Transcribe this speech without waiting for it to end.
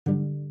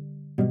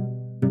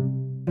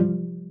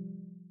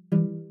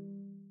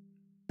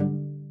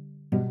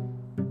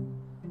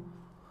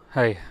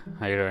Hey,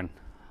 how you doing?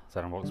 It's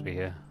Adam Roxby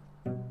here,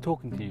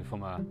 talking to you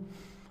from a,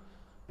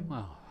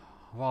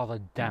 rather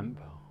damp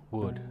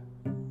wood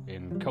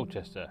in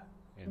Colchester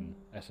in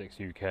Essex,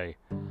 UK.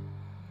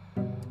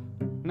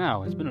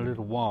 Now, it's been a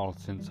little while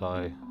since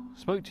I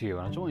spoke to you,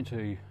 and I just wanted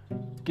to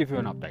give you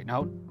an update.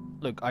 Now,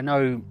 look, I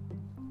know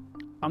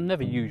I'm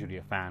never usually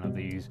a fan of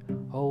these,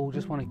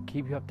 just want to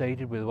keep you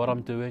updated with what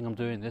I'm doing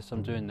this,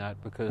 I'm doing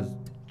that, because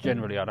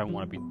generally I don't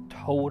want to be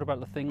told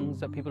about the things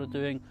that people are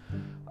doing.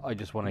 I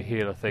just want to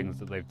hear the things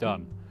that they've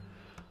done.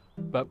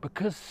 But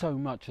because so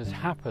much has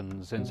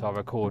happened since I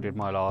recorded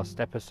my last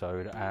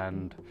episode,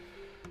 and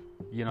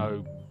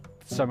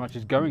so much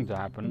is going to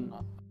happen,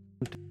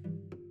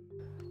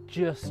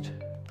 just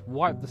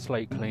wipe the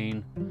slate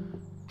clean,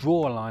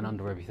 draw a line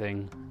under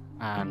everything,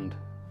 and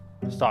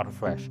start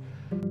afresh.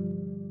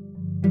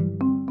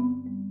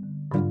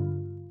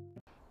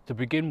 To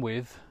begin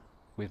with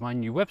my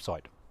new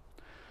website.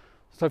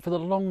 So for the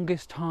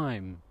longest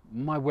time,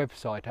 my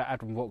website at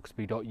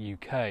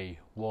adamroxby.uk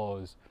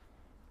was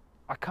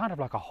a kind of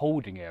like a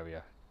holding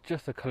area,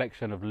 just a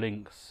collection of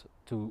links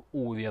to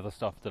all the other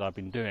stuff that I've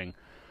been doing.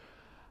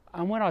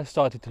 And when I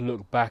started to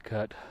look back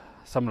at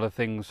some of the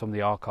things from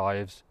the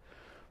archives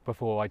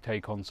before I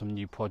take on some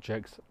new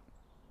projects,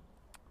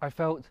 I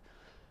felt,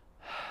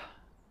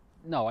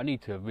 no, I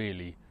need to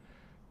really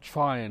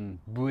try and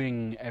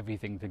bring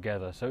everything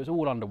together so it's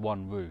all under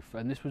one roof.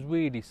 And this was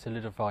really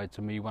solidified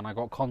to me when I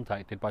got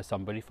contacted by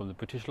somebody from the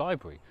British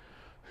Library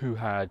who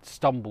had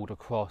stumbled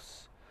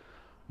across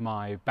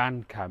my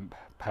Bandcamp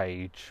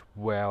page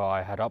where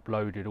I had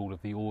uploaded all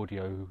of the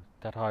audio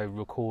that I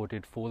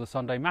recorded for the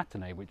Sunday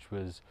Matinee, which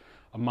was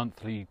a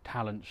monthly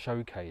talent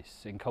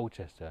showcase in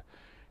Colchester.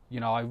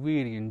 I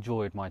really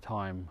enjoyed my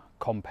time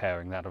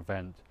comparing that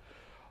event.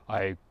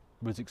 I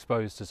was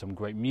exposed to some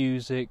great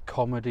music,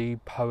 comedy,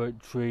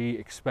 poetry,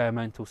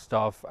 experimental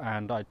stuff,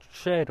 and I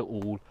shared it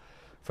all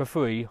for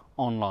free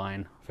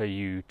online for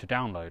you to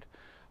download.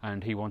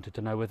 And he wanted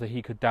to know whether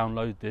he could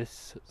download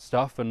this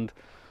stuff and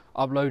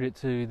upload it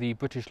to the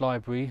British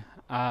Library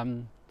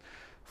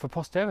for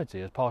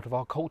posterity as part of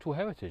our cultural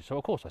heritage. So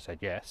of course I said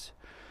yes.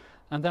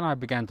 And then I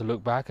began to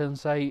look back and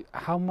say,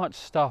 how much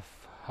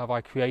stuff have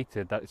I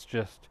created that's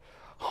just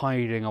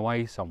hiding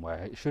away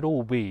somewhere? It should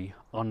all be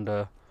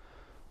under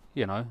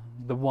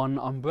the one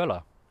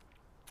umbrella.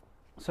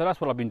 So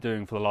that's what I've been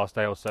doing for the last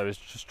day or so, is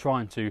just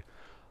trying to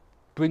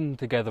bring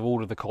together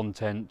all of the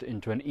content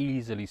into an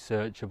easily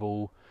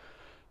searchable,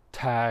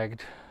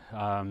 tagged,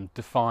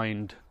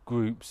 defined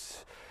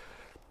groups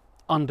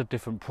under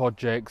different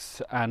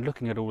projects, and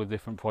looking at all the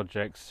different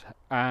projects.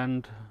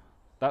 And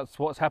that's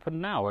what's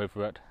happened now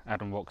over at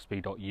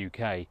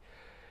adamroxby.uk.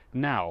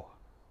 Now,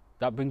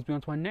 that brings me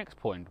on to my next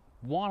point.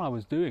 While I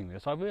was doing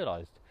this, I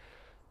realised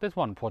there's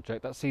one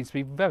project that seems to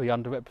be very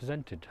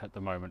underrepresented at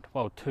the moment.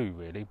 Well, two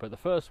really, but the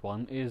first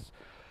one is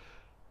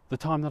the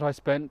time that I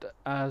spent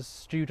as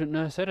student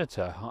nurse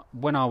editor.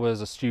 When I was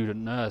a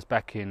student nurse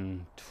back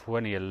in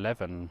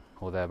 2011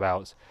 or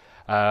thereabouts,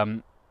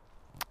 I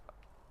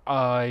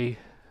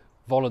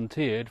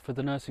volunteered for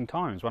the Nursing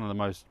Times, one of the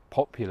most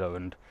popular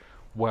and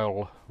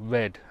well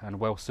read and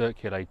well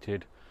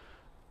circulated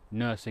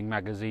nursing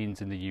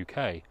magazines in the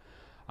UK.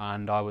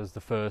 And I was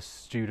the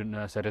first student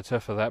nurse editor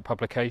for that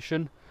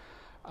publication.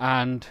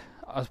 And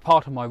as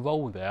part of my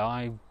role there,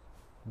 I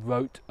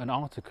wrote an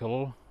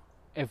article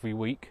every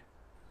week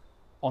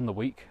on the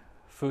week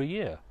for a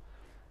year.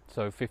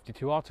 So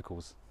 52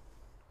 articles.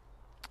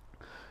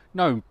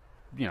 No,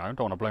 I don't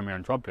want to blow my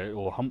own trumpet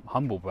or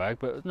humble brag,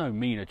 but it's no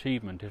mean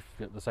achievement if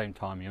at the same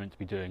time you're meant to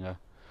be doing a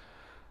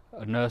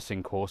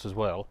nursing course as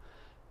well.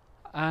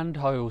 And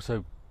I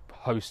also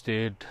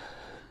hosted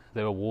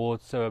their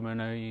awards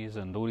ceremonies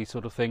and all these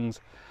sort of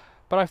things.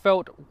 But I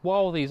felt,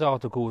 while these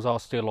articles are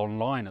still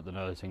online at the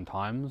Nursing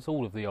Times,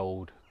 all of the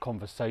old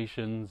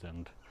conversations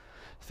and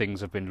things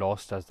have been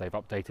lost as they've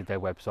updated their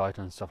website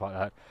and stuff like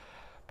that.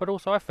 But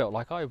also I felt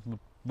like I would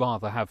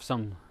rather have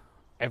some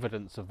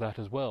evidence of that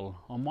as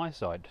well on my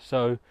side.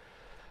 So,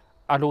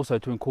 and also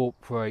to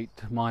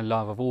incorporate my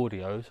love of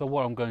audio. So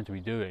what I'm going to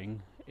be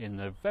doing in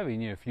the very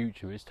near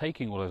future is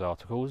taking all those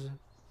articles,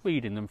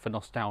 reading them for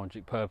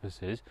nostalgic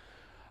purposes,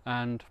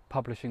 and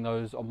publishing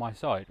those on my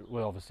site.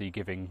 We're obviously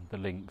giving the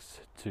links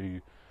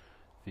to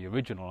the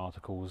original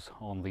articles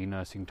on the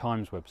Nursing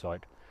Times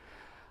website.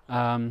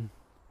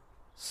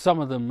 Some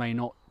of them may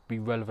not be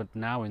relevant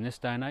now in this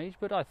day and age,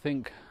 but I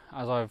think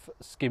as I've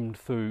skimmed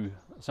through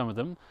some of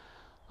them,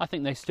 I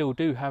think they still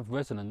do have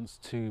resonance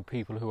to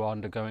people who are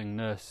undergoing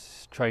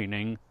nurse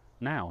training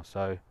now.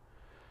 So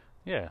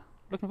yeah,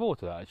 looking forward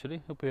to that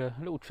actually. It'll be a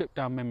little trip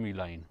down memory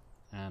lane,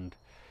 and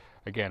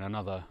again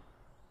another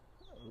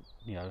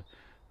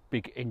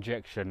big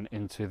injection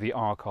into the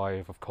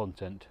archive of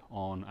content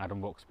on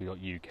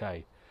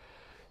adamroxby.uk.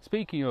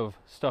 Speaking of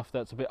stuff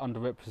that's a bit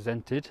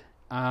underrepresented,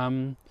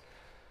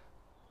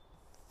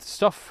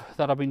 stuff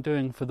that I've been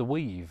doing for The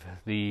Weave,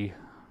 the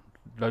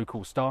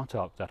local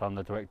startup that I'm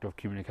the Director of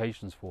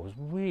Communications for, has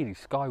really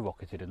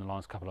skyrocketed in the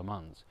last couple of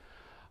months.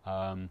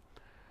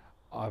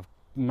 I've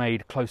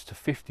made close to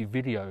 50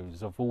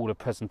 videos of all the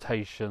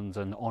presentations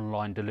and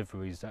online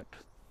deliveries that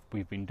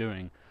we've been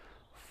doing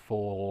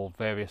for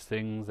various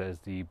things. There's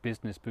the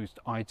Business Boost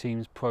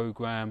iTeams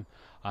program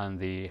and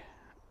the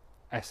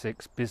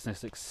Essex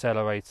Business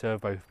Accelerator,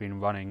 both been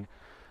running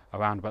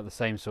around about the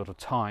same sort of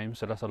time.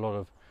 So that's a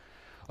lot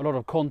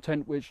of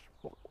content which,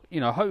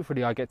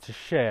 hopefully I get to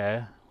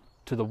share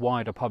to the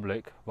wider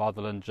public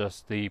rather than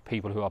just the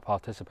people who are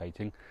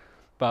participating.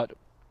 But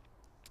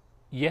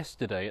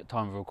yesterday, at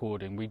time of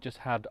recording, we just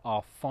had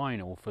our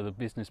final for the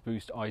Business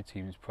Boost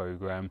iTeams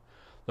program,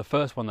 the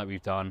first one that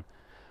we've done.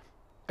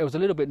 It was a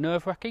little bit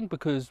nerve-wracking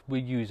because we're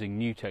using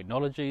new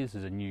technologies.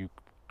 There's a new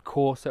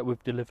course that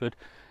we've delivered.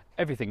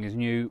 Everything is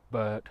new,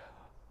 but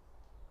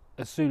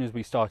as soon as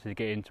we started to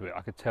get into it,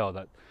 I could tell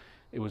that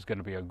it was going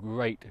to be a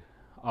great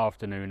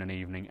afternoon and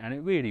evening, and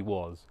it really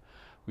was.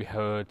 We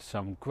heard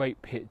some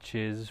great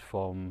pitches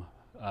from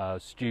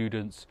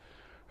students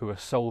who are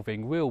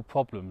solving real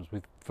problems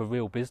for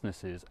real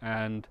businesses,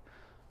 and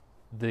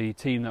the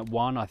team that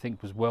won, I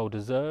think, was well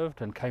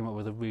deserved and came up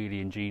with a really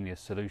ingenious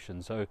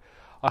solution. So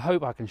I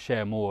hope I can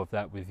share more of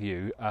that with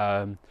you.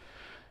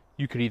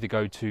 You could either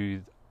go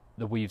to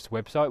the Weave's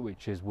website,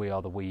 which is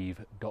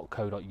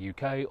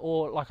wearetheweave.co.uk,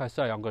 or, like I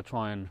say, I'm going to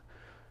try and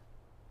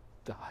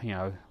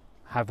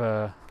have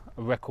a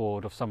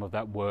record of some of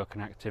that work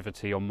and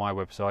activity on my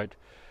website,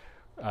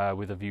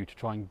 with a view to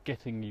try and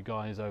getting you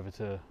guys over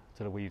to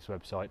the Weave's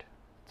website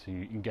to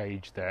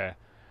engage there,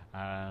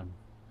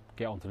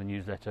 get onto the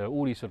newsletter,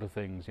 all these sort of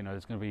things.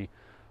 There's going to be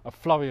a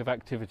flurry of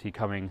activity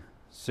coming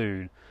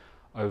soon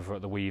over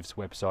at the Weave's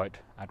website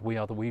at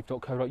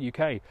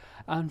wearetheweave.co.uk.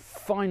 And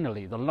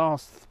finally, the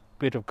last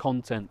bit of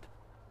content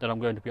that I'm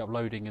going to be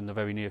uploading in the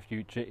very near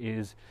future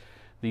is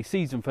the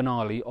season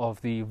finale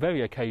of the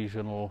very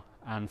occasional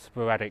and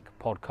sporadic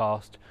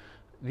podcast,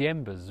 The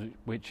Embers,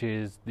 which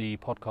is the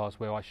podcast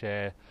where I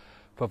share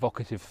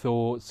provocative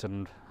thoughts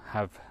and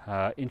have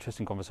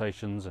interesting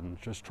conversations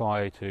and just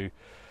try to...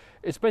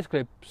 It's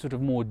basically a sort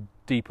of more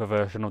deeper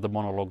version of the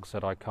monologues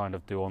that I kind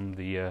of do on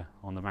the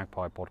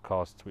Magpie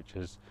podcast, which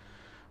is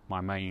my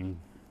main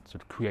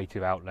sort of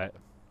creative outlet.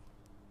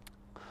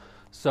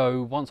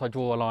 So once I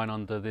draw a line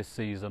under this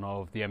season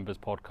of the Embers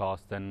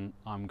podcast, then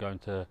I'm going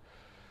to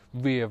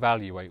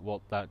reevaluate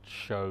what that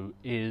show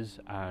is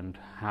and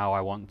how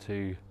I want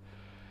to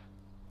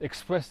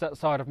express that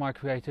side of my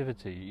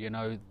creativity.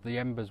 The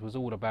Embers was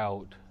all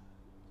about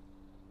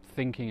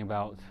thinking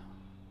about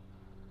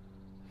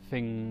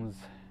things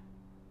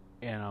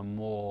in a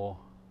more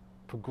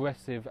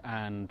progressive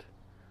and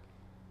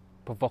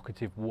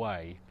provocative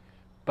way,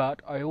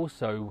 but I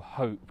also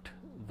hoped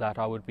that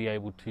I would be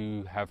able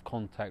to have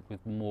contact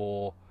with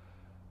more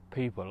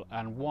people.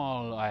 And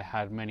while I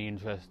had many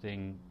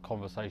interesting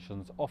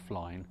conversations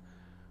offline,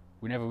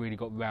 we never really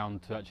got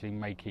round to actually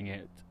making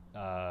it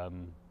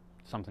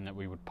something that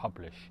we would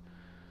publish.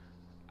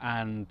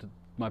 And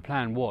my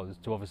plan was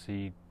to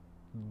obviously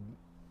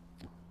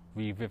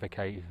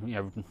revive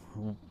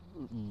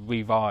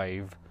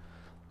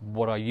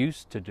what I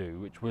used to do,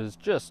 which was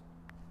just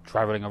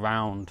travelling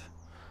around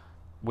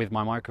with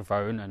my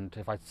microphone, and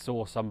if I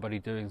saw somebody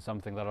doing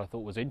something that I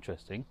thought was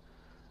interesting,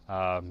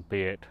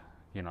 be it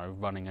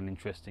running an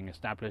interesting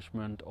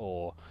establishment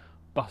or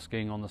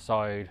busking on the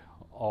side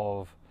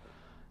of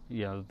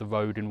the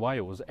road in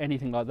Wales,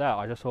 anything like that,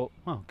 I just thought,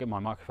 well, get my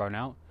microphone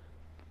out,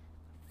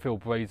 feel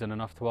brazen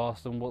enough to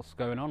ask them what's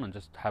going on and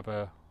just have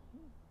a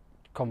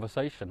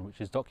conversation which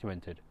is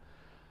documented.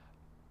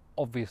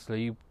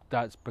 Obviously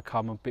that's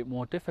become a bit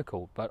more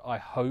difficult, but I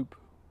hope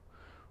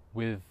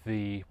with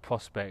the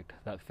prospect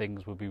that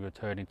things will be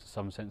returning to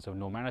some sense of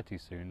normality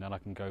soon, then I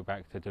can go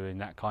back to doing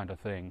that kind of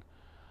thing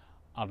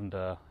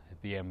under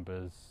the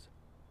Embers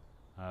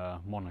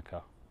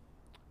moniker.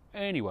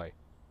 Anyway,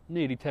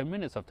 nearly 10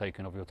 minutes I've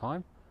taken of your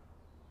time.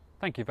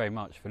 Thank you very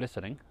much for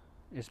listening.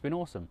 It's been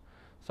awesome.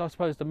 So I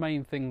suppose the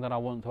main thing that I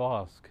want to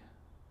ask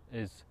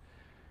is,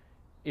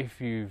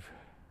 if you've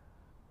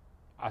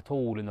at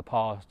all in the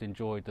past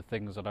enjoyed the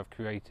things that I've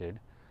created,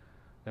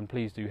 then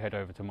please do head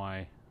over to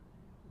my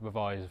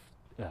revised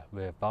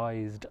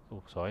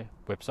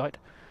website,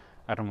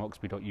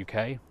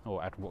 adamroxby.uk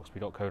or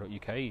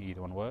adamroxby.co.uk,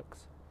 either one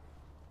works.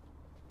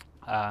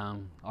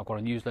 I've got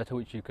a newsletter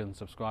which you can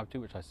subscribe to,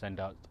 which I send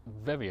out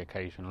very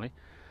occasionally,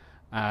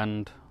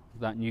 and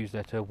that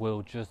newsletter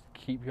will just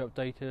keep you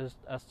updated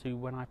as to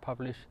when I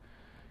publish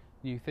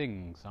new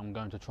things. I'm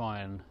going to try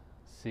and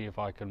see if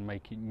I can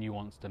make it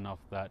nuanced enough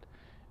that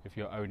if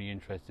you're only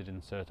interested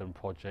in certain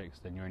projects,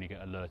 then you only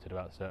get alerted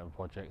about certain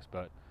projects,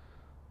 but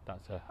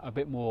that's a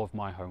bit more of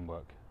my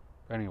homework.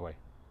 Anyway,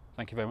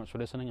 thank you very much for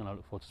listening, and I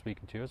look forward to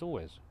speaking to you as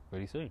always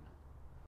really soon.